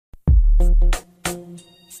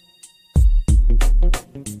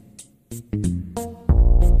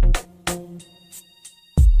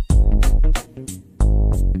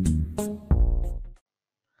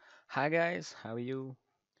guys, how are you?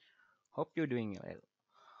 Hope you're doing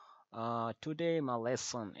well. Today my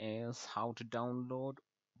lesson is how to download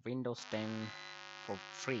Windows 10 for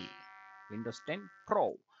free. Windows 10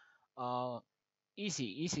 Pro. Uh,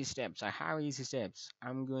 easy steps. I have easy steps.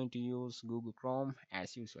 I'm going to use Google Chrome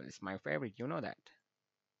as usual. It's my favorite. You know that.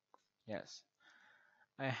 Yes.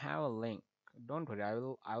 I have a link. Don't worry. I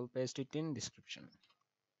will paste it in description.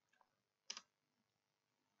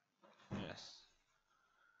 Yes.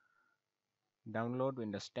 Download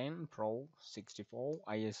Windows 10 Pro 64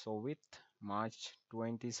 ISO with March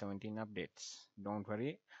 2017 updates. Don't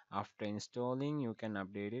worry, after installing you can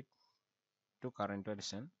update it to current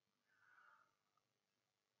version.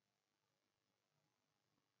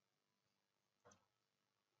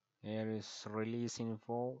 Here is release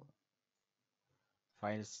info,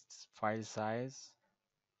 file size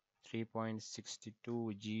 3.62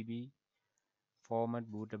 GB, format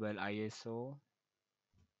bootable ISO.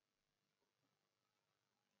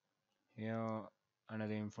 Here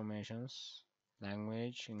another informations,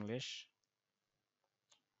 language English,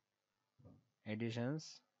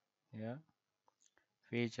 editions. Yeah.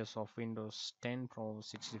 Features of Windows 10 Pro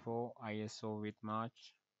 64 ISO with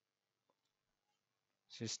March.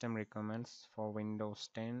 System recommends for Windows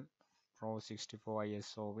 10 Pro 64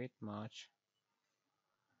 ISO with March.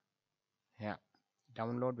 Yeah.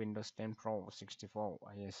 Download Windows 10 Pro 64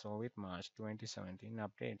 ISO with March 2017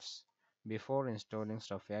 updates. Before installing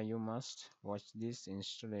software, you must watch this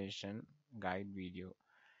installation guide video.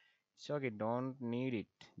 So okay, don't need it.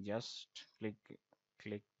 Just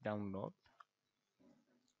click download.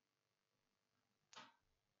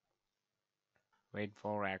 Wait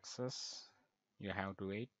for access. You have to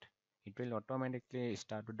wait. It will automatically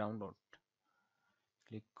start to download.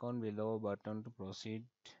 Click on below button to proceed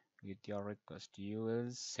with your request. You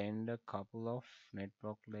will send a couple of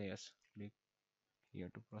network layers. Click here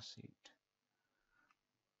to proceed.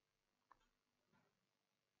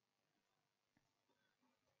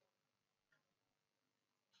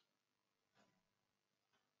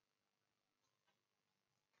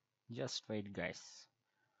 Just wait, guys.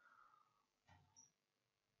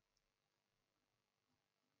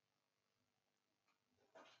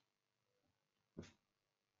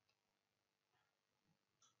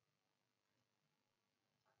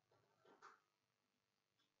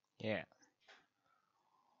 Yeah,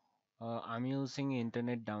 I'm using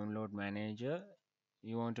Internet Download Manager.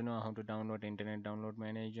 You want to know how to download Internet Download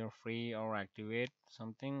Manager free or activate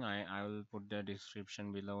something? I will put the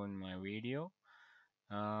description below in my video.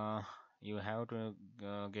 Uh, you have to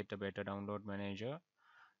get a better download manager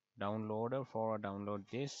downloader for download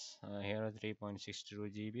this. Here are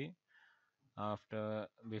 3.62 GB. After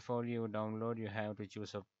before you download, you have to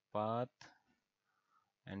choose a path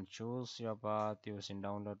and choose your path using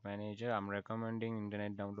download manager. I'm recommending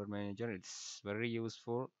Internet Download Manager. It's very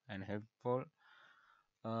useful and helpful.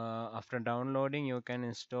 After downloading, you can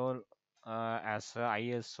install as a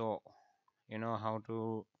ISO. You know how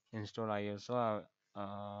to install ISO.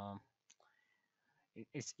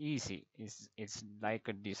 It's easy. It's like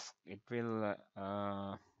a disk. It will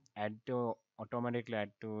add to automatically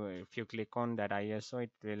add to. If you click on that ISO,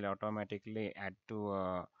 it will automatically add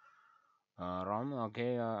to ROM.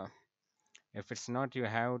 Okay. If it's not, you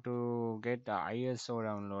have to get the ISO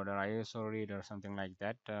downloader, ISO reader, something like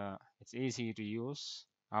that. It's easy to use.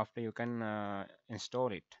 After you can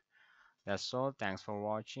install it. That's all. Thanks for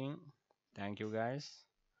watching. Thank you, guys.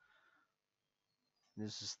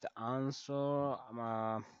 This is the answer.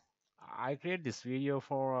 I create this video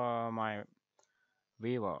for my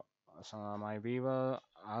viewer. So my viewer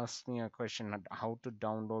asked me a question how to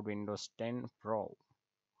download Windows 10 Pro.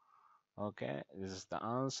 Okay, this is the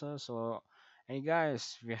answer. So, hey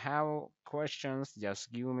guys, if you have questions,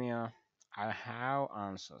 just give me a. I have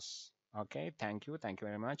answers. Okay, thank you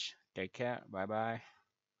very much. Take care. Bye bye.